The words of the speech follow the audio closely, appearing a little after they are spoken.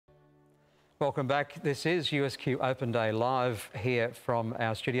Welcome back. This is USQ Open Day live here from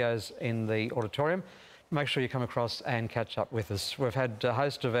our studios in the auditorium. Make sure you come across and catch up with us. We've had a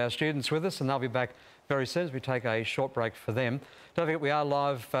host of our students with us and they'll be back very soon as we take a short break for them. Don't forget we are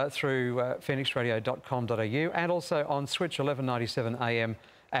live through phoenixradio.com.au and also on Switch 1197 AM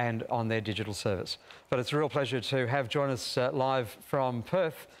and on their digital service. But it's a real pleasure to have join us live from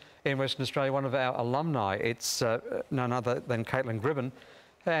Perth in Western Australia, one of our alumni. It's none other than Caitlyn Gribbin.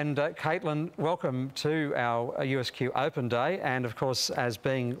 And Caitlyn, welcome to our USQ Open Day. And of course, as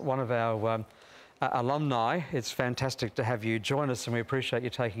being one of our alumni, it's fantastic to have you join us and we appreciate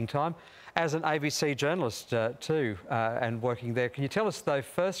you taking time. As an ABC journalist too, and working there, can you tell us though,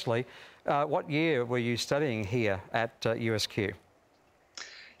 firstly, what year were you studying here at USQ?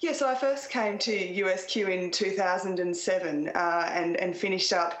 Yeah, so I first came to USQ in 2007 and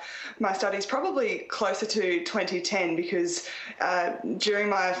finished up my studies probably closer to 2010 because during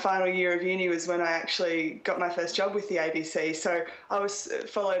my final year of uni was when I actually got my first job with the ABC. So I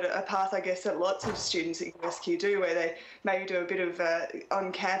followed a path, I guess, that lots of students at USQ do, where they maybe do a bit of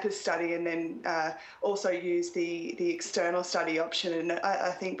on-campus study and then also use the external study option. And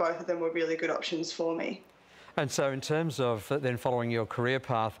I think both of them were really good options for me. And so in terms of then following your career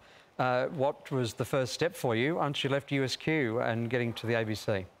path, what was the first step for you once you left USQ and getting to the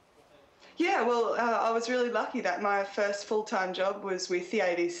ABC? Yeah, well, I was really lucky that my first full-time job was with the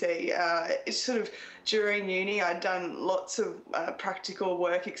ABC. It's sort of during uni, I'd done lots of practical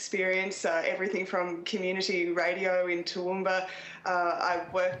work experience, everything from community radio in Toowoomba. I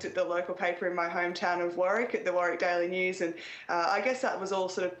worked at the local paper in my hometown of Warwick, at the Warwick Daily News, and I guess that was all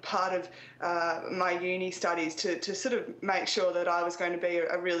sort of part of my uni studies to sort of make sure that I was going to be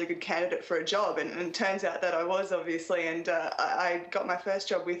a really good candidate for a job, and it turns out that I was, obviously, and I got my first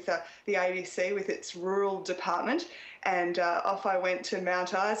job with the ABC with its rural department. And off I went to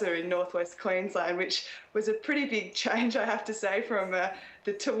Mount Isa in northwest Queensland, which was a pretty big change, I have to say, from the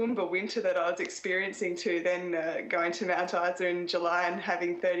Toowoomba winter that I was experiencing to then going to Mount Isa in July and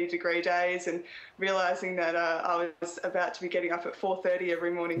having 30-degree days and realising that I was about to be getting up at 4:30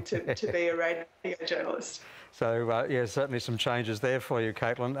 every morning to be a radio journalist. So, yeah, certainly some changes there for you,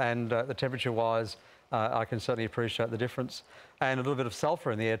 Caitlyn, and the temperature-wise, I can certainly appreciate the difference. And a little bit of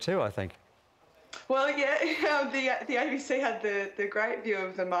sulphur in the air too, I think. Well, yeah, the ABC had the great view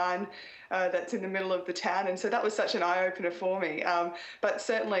of the mine that's in the middle of the town, and so that was such an eye-opener for me. But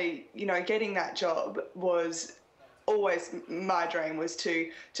certainly, you know, getting that job was always my dream, was to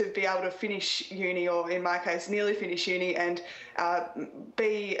be able to finish uni, or in my case, nearly finish uni, and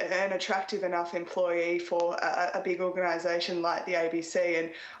be an attractive enough employee for a big organisation like the ABC.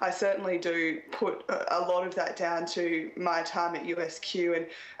 And I certainly do put a lot of that down to my time at USQ and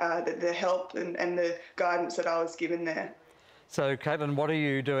the help and the guidance that I was given there. So, Caitlyn, what are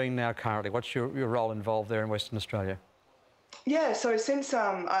you doing now currently? What's your role involved there in Western Australia? Yeah, so since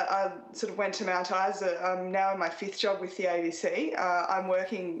I sort of went to Mount Isa, I'm now in my 5th job with the ABC. I'm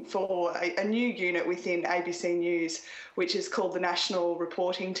working for a new unit within ABC News, which is called the National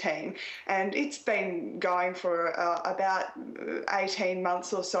Reporting Team. And it's been going for about 18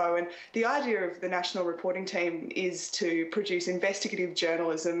 months or so. And the idea of the National Reporting Team is to produce investigative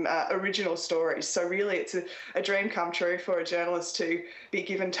journalism, original stories. So really it's a dream come true for a journalist to be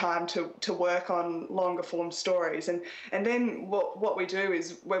given time to work on longer form stories. And then what we do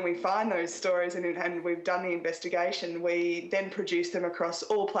is, when we find those stories and we've done the investigation, we then produce them across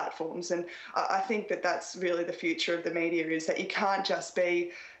all platforms. And I think that that's really the future of the media, is that you can't just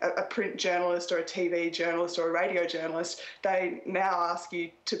be a print journalist or a TV journalist or a radio journalist. They now ask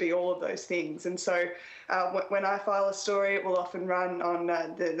you to be all of those things. And so when I file a story, it will often run on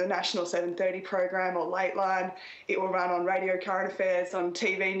the National 7:30 program or Lateline. It will run on radio current affairs, on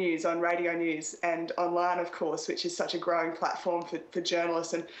TV news, on radio news, and online, of course, which is such a growing platform for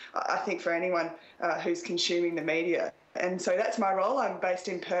journalists and I think for anyone who's consuming the media. And so that's my role. I'm based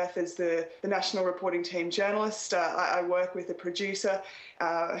in Perth as the National Reporting Team journalist. I work with a producer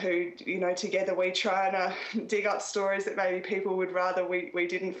who, you know, together we try and dig up stories that maybe people would rather we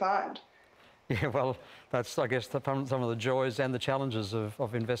didn't find. Yeah, well, that's, I guess, some of the joys and the challenges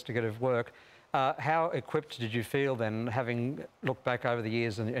of investigative work. How equipped did you feel then, having looked back over the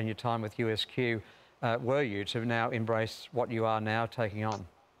years and your time with USQ, were you to now embrace what you are now taking on?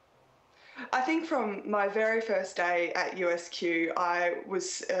 I think from my very first day at USQ, I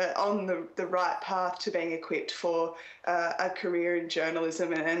was on the right path to being equipped for a career in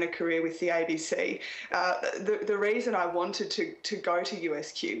journalism and a career with the ABC. The reason I wanted to go to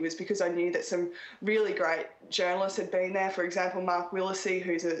USQ was because I knew that some really great journalists had been there. For example, Mark Willisey,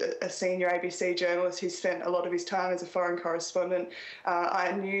 who's a senior ABC journalist who spent a lot of his time as a foreign correspondent.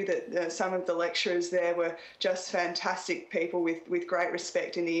 I knew that some of the lecturers there were just fantastic people with great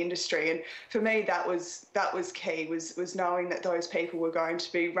respect in the industry. And for me, that was key, was knowing that those people were going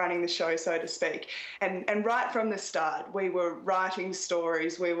to be running the show, so to speak. And right from the start, we were writing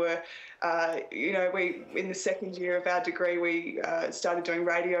stories. We were, in the second year of our degree, we started doing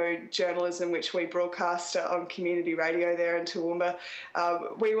radio journalism, which we broadcast on community radio there in Toowoomba.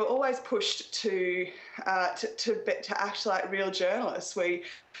 We were always pushed to act like real journalists. We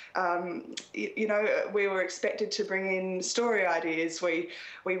were expected to bring in story ideas. We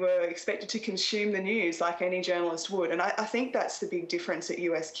were expected to consume the news like any journalist would. And I think that's the big difference at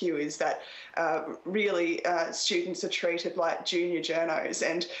USQ, is that really students are treated like junior journos,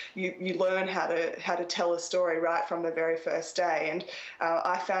 and you learn how to tell a story right from the very first day. And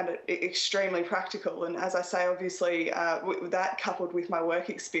I found it extremely practical. And as I say, obviously, that coupled with my work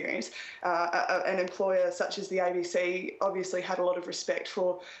experience, an employer such as the ABC obviously had a lot of respect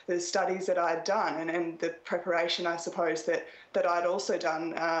for the studies that I'd done and the preparation, I suppose, that I'd also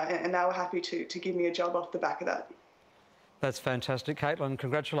done, and they were happy to give me a job off the back of that. That's fantastic. Caitlyn,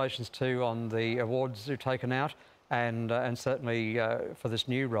 congratulations too on the awards you've taken out, and certainly for this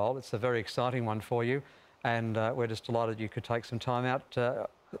new role. It's a very exciting one for you, and we're just delighted you could take some time out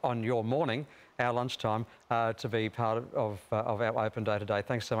on your morning, our lunchtime, to be part of our open day today.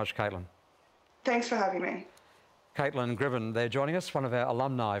 Thanks so much, Caitlyn. Thanks for having me. Caitlyn Gribbin, they're joining us, one of our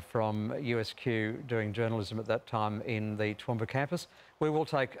alumni from USQ, doing journalism at that time in the Toowoomba campus. We will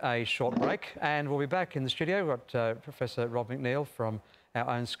take a short break and we'll be back in the studio. We've got Professor Rob McNeil from our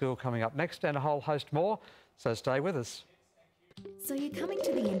own school coming up next, and a whole host more, so stay with us. So you're coming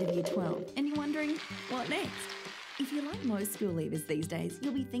to the end of Year 12 and you're wondering, what next? If you're like most school leavers these days,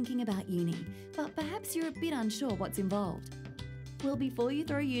 you'll be thinking about uni, but perhaps you're a bit unsure what's involved. Well, before you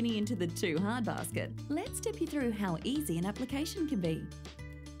throw uni into the too hard basket, let's step you through how easy an application can be.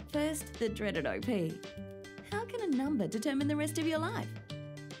 First, the dreaded OP. How can a number determine the rest of your life?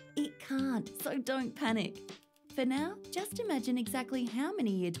 It can't, so don't panic. For now, just imagine exactly how many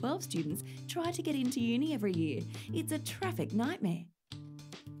Year 12 students try to get into uni every year. It's a traffic nightmare.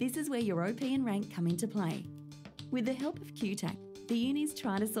 This is where your OP and rank come into play. With the help of QTAC, the unis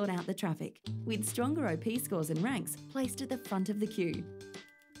try to sort out the traffic, with stronger OP scores and ranks placed at the front of the queue.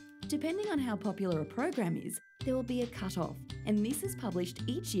 Depending on how popular a program is, there will be a cut-off, and this is published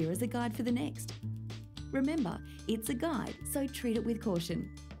each year as a guide for the next. Remember, it's a guide, so treat it with caution.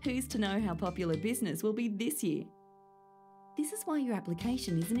 Who's to know how popular business will be this year? This is why your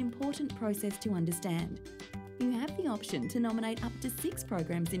application is an important process to understand. You have the option to nominate up to 6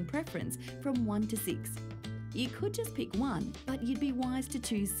 programs in preference from 1 to 6. You could just pick one, but you'd be wise to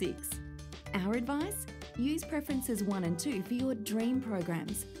choose 6. Our advice? Use preferences 1 and 2 for your dream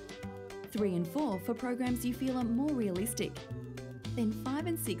programs. 3 and 4 for programs you feel are more realistic. Then 5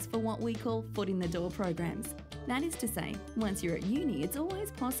 and 6 for what we call foot in the door programs. That is to say, once you're at uni, it's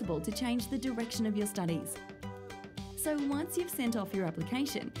always possible to change the direction of your studies. So once you've sent off your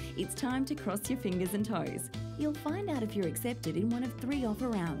application, it's time to cross your fingers and toes. You'll find out if you're accepted in one of 3 offer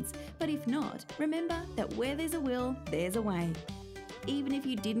rounds, but if not, remember that where there's a will, there's a way. Even if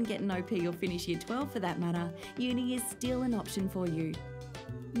you didn't get an OP or finish Year 12 for that matter, uni is still an option for you.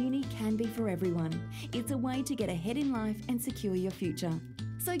 Uni can be for everyone. It's a way to get ahead in life and secure your future.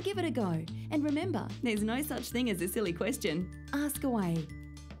 So give it a go. And remember, there's no such thing as a silly question. Ask away.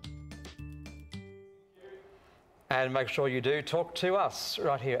 And make sure you do talk to us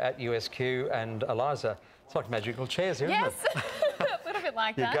right here at USQ. And Eliza, it's like magical chairs here, isn't it? Yes, a little bit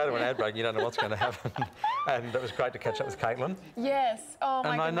like you that. You go to an ad break and you don't know what's going to happen. And it was great to catch up with Caitlyn. Yes. Oh,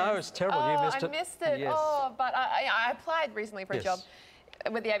 my goodness. And I know it's terrible. Oh, You missed it. I missed it. Yes. Oh, but I applied recently for a job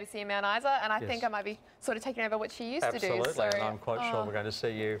with the ABC in Mount Isa, and I think I might be sort of taking over what she used to do. Absolutely, and I'm quite sure we're going to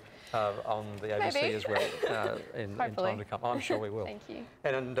see you on the ABC as well in time to come. I'm sure we will. Thank you.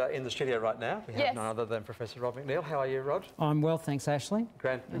 And in the studio right now, we have none other than Professor Rob McNeil. How are you, Rod? I'm well, thanks, Ashley.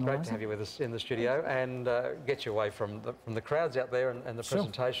 Great to have you with us in the studio, and get you away from the crowds out there and the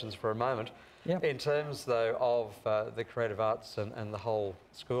presentations for a moment. Yep. In terms, though, of the creative arts and the whole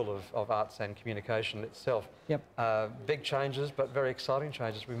School of Arts and Communication itself, big changes, but very exciting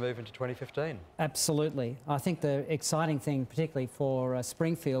changes as we move into 2015. Absolutely. I think the exciting thing, particularly for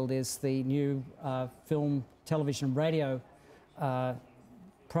Springfield, is the new film, television, radio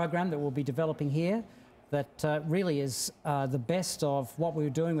program that we'll be developing here that really is the best of what we were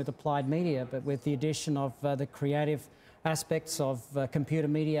doing with applied media, but with the addition of the creative aspects of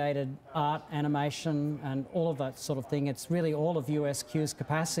computer-mediated art, animation, and all of that sort of thing. It's really all of USQ's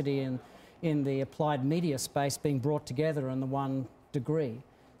capacity in the applied media space being brought together in the one degree.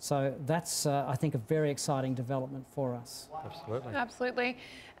 So that's, I think, a very exciting development for us. Absolutely. Absolutely.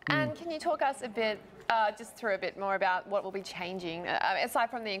 And can you talk us a bit, just through a bit more about what will be changing,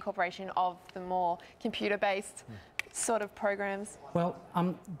 aside from the incorporation of the more computer-based sort of programs? Well,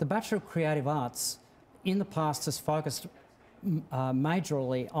 the Bachelor of Creative Arts in the past has focused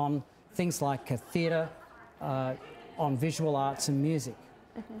majorly on things like theatre, on visual arts and music.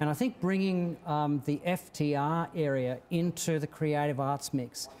 And I think bringing the FTR area into the creative arts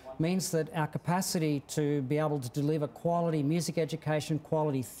mix means that our capacity to be able to deliver quality music education,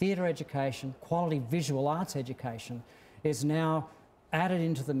 quality theatre education, quality visual arts education is now added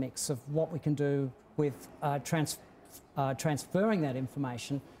into the mix of what we can do with transferring that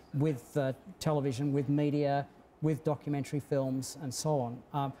information with television, with media, with documentary films and so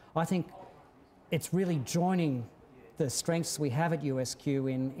on. I think it's really joining the strengths we have at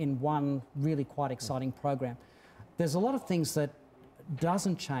USQ in one really quite exciting program. There's a lot of things that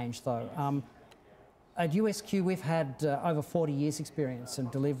doesn't change though. At USQ we've had over 40 years experience in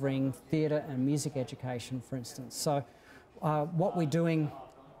delivering theatre and music education, for instance. So what we're doing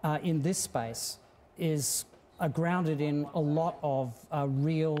in this space is grounded in a lot of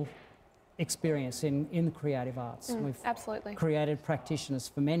real experience in the creative arts. We've absolutely created practitioners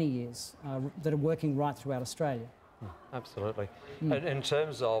for many years that are working right throughout Australia. Absolutely. And in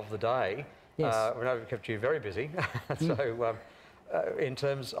terms of the day, Yes. we know we've kept you very busy. So in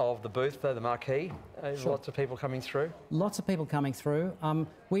terms of the booth, the marquee, Sure. lots of people coming through? Lots of people coming through.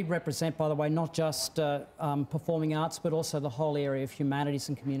 We represent, by the way, not just performing arts, but also the whole area of humanities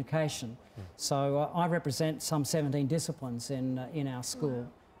and communication. So I represent some 17 disciplines in our school,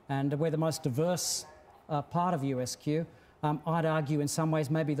 and we're the most diverse part of USQ. I'd argue in some ways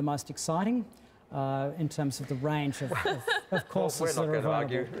maybe the most exciting in terms of the range of courses well, we're not that are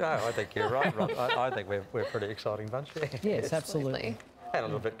going to available. argue. No, I think you're right, Rob. I think we're a pretty exciting bunch. Yes, absolutely. And a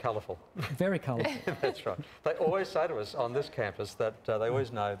little bit colourful. Very colourful. That's right. They always say to us on this campus that they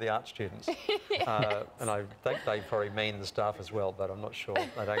always know the art students. And I think they probably mean the staff as well, but I'm not sure.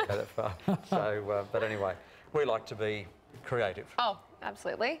 They don't go that far. So, but anyway, we like to be creative. Oh,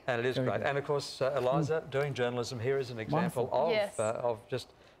 absolutely. And it is Very great. good. And of course, Eliza, doing journalism here is an example Wonderful. of just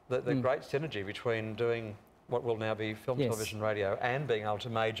the great synergy between doing what will now be film, Yes. television, radio, and being able to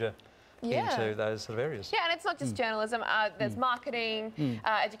major into those sort of areas. Yeah, and it's not just journalism. There's marketing,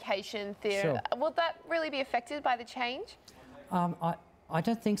 education, theatre. Sure. Will that really be affected by the change? I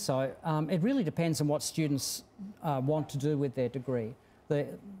don't think so. It really depends on what students want to do with their degree.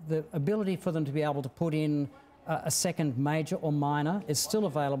 The ability for them to be able to put in a second major or minor is still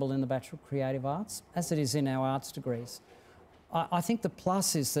available in the Bachelor of Creative Arts, as it is in our arts degrees. I think the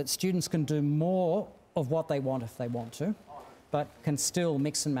plus is that students can do more of what they want if they want to, but can still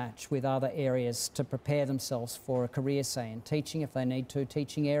mix and match with other areas to prepare themselves for a career, say, in teaching if they need to,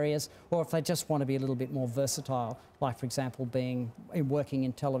 teaching areas, or if they just want to be a little bit more versatile, like, for example, working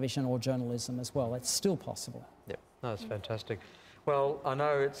in television or journalism as well. It's still possible. Yep, no, that's fantastic. Well, I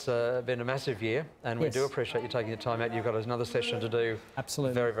know it's been a massive year, and we Yes. do appreciate you taking the time out. You've got another session to do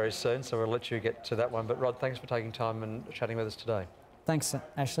Absolutely. very, very soon, so we'll let you get to that one. But Rod, thanks for taking time and chatting with us today. Thanks,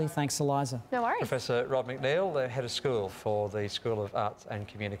 Ashley. Thanks, Eliza. No worries. Professor Rod McNeil, the Head of School for the School of Arts and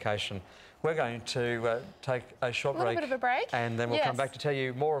Communication. We're going to take a short break. Bit of a break. And then we'll come back to tell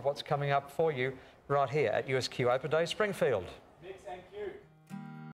you more of what's coming up for you right here at USQ Open Day, Springfield.